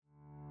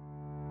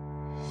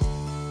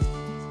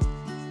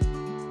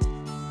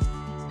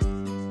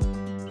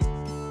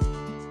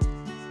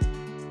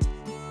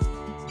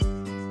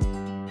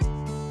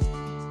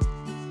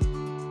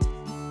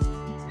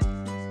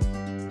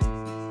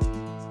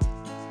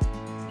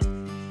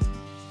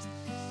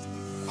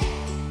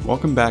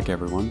Welcome back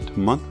everyone to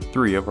month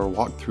 3 of our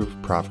walkthrough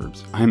of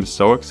Proverbs. I am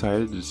so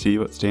excited to see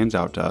what stands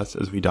out to us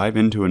as we dive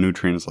into a new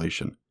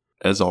translation.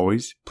 As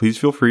always, please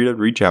feel free to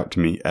reach out to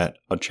me at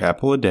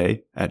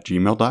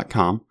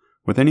achapeladay@gmail.com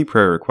with any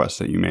prayer requests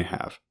that you may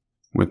have.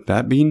 With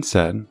that being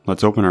said,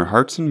 let's open our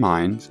hearts and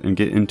minds and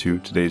get into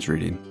today's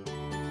reading.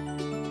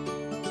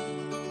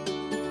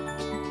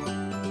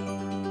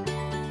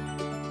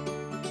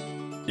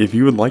 If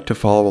you would like to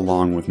follow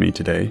along with me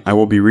today, I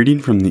will be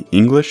reading from the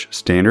English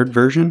Standard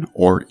Version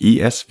or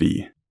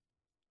ESV.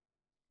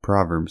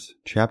 Proverbs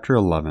chapter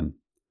 11.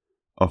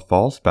 A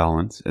false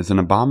balance is an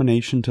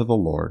abomination to the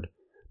Lord,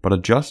 but a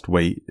just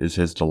weight is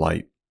his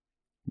delight.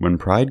 When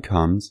pride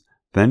comes,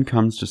 then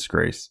comes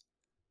disgrace,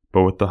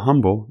 but with the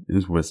humble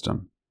is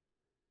wisdom.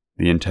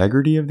 The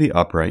integrity of the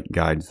upright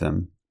guides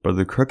them, but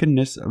the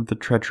crookedness of the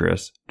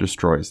treacherous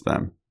destroys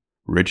them.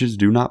 Riches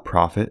do not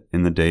profit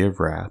in the day of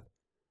wrath,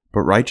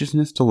 but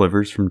righteousness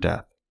delivers from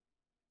death.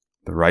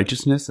 The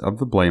righteousness of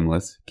the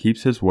blameless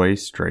keeps his way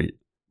straight,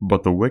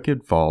 but the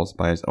wicked falls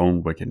by his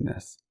own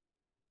wickedness.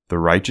 The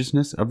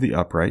righteousness of the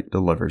upright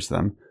delivers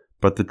them,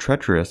 but the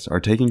treacherous are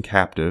taken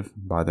captive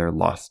by their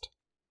lust.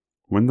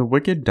 When the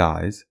wicked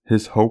dies,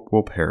 his hope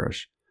will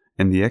perish,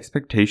 and the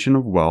expectation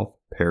of wealth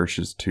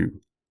perishes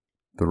too.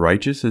 The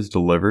righteous is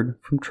delivered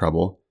from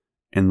trouble,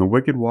 and the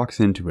wicked walks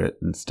into it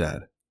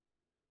instead.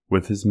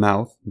 With his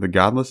mouth, the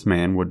godless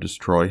man would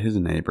destroy his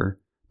neighbor,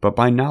 but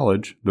by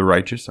knowledge the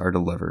righteous are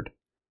delivered.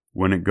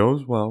 When it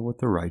goes well with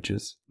the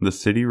righteous, the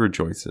city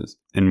rejoices,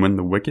 and when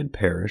the wicked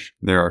perish,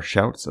 there are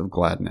shouts of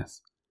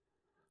gladness.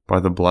 By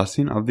the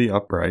blessing of the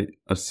upright,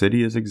 a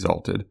city is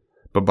exalted,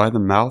 but by the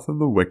mouth of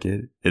the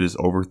wicked it is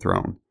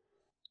overthrown.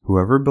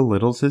 Whoever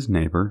belittles his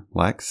neighbor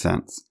lacks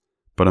sense,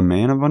 but a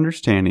man of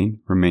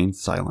understanding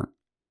remains silent.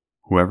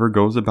 Whoever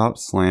goes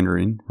about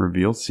slandering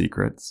reveals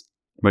secrets,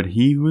 but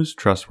he who is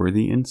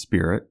trustworthy in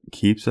spirit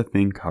keeps a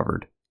thing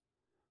covered.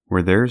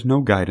 Where there is no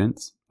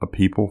guidance, a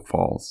people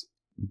falls,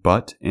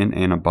 but in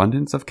an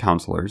abundance of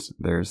counselors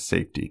there is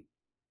safety.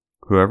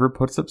 Whoever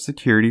puts up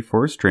security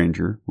for a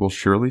stranger will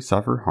surely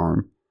suffer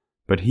harm,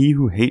 but he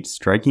who hates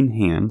striking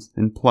hands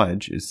in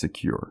pledge is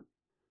secure.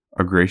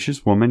 A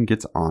gracious woman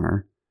gets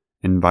honor,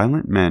 and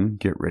violent men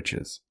get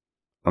riches.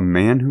 A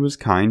man who is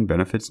kind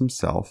benefits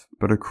himself,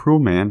 but a cruel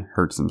man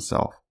hurts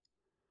himself.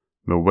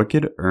 The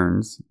wicked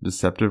earns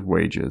deceptive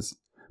wages,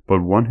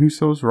 but one who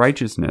sows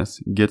righteousness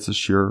gets a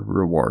sure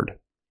reward.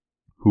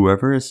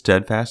 Whoever is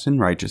steadfast in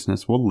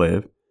righteousness will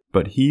live,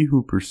 but he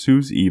who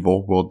pursues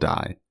evil will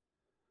die.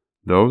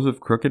 Those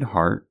of crooked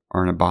heart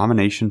are an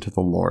abomination to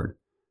the Lord,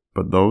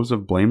 but those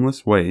of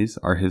blameless ways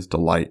are his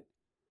delight.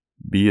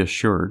 Be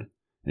assured,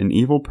 an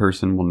evil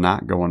person will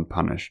not go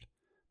unpunished,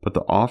 but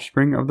the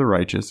offspring of the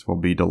righteous will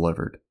be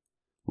delivered.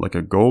 Like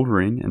a gold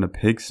ring in a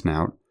pig's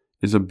snout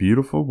is a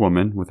beautiful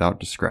woman without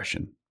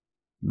discretion.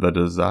 The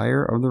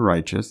desire of the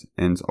righteous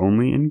ends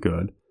only in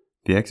good,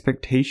 the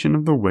expectation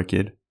of the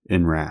wicked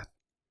in wrath.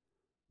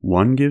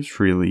 One gives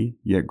freely,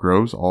 yet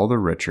grows all the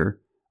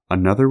richer.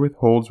 Another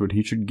withholds what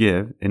he should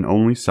give, and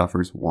only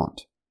suffers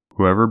want.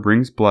 Whoever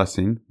brings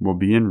blessing will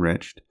be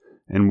enriched,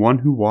 and one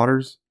who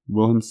waters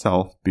will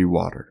himself be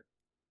watered.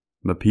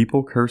 The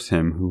people curse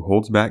him who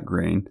holds back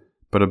grain,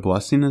 but a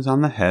blessing is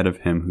on the head of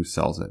him who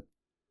sells it.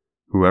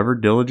 Whoever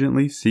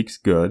diligently seeks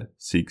good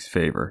seeks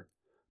favor,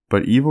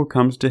 but evil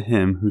comes to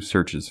him who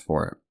searches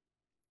for it.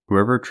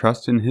 Whoever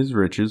trusts in his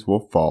riches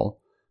will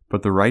fall,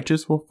 but the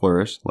righteous will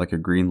flourish like a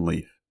green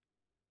leaf.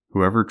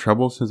 Whoever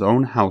troubles his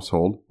own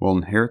household will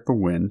inherit the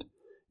wind,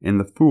 and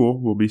the fool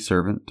will be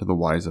servant to the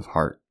wise of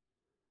heart.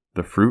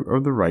 The fruit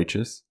of the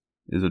righteous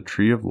is a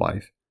tree of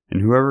life,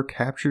 and whoever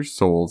captures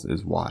souls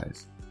is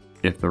wise.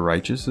 If the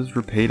righteous is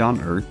repaid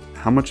on earth,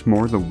 how much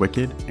more the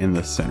wicked and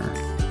the sinner?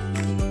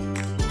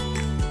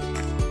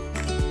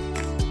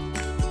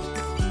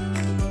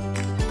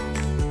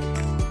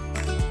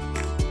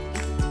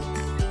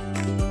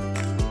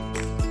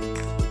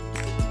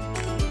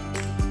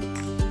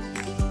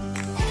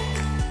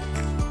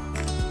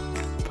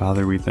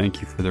 Father, we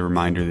thank you for the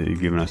reminder that you've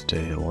given us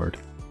today, Lord.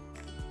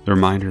 The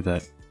reminder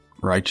that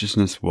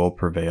righteousness will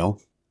prevail,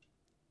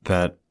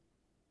 that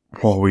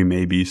while we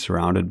may be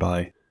surrounded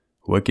by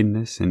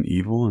wickedness and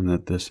evil, and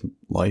that this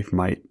life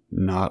might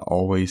not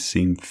always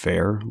seem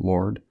fair,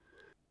 Lord,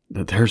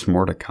 that there's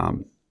more to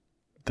come.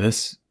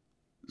 This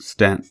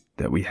stint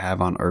that we have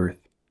on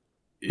earth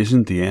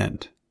isn't the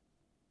end.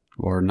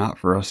 Lord, not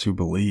for us who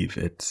believe.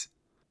 It's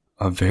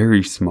a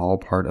very small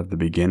part of the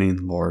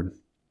beginning, Lord.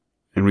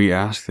 And we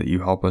ask that you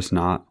help us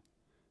not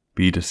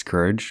be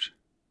discouraged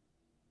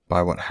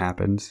by what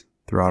happens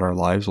throughout our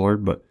lives,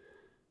 Lord, but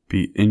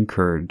be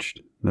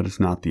encouraged that it's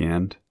not the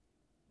end.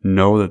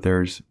 Know that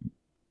there's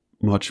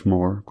much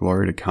more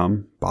glory to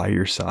come by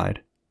your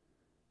side,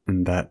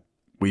 and that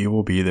we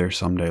will be there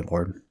someday,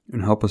 Lord.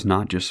 And help us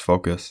not just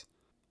focus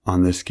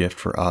on this gift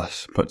for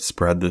us, but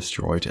spread this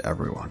joy to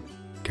everyone.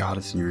 God,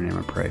 it's in your name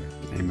I pray.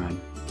 Amen.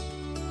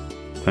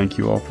 Thank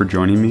you all for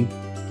joining me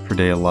for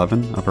day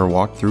 11 of our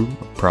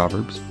walkthrough of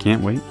Proverbs.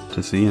 Can't wait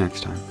to see you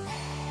next time.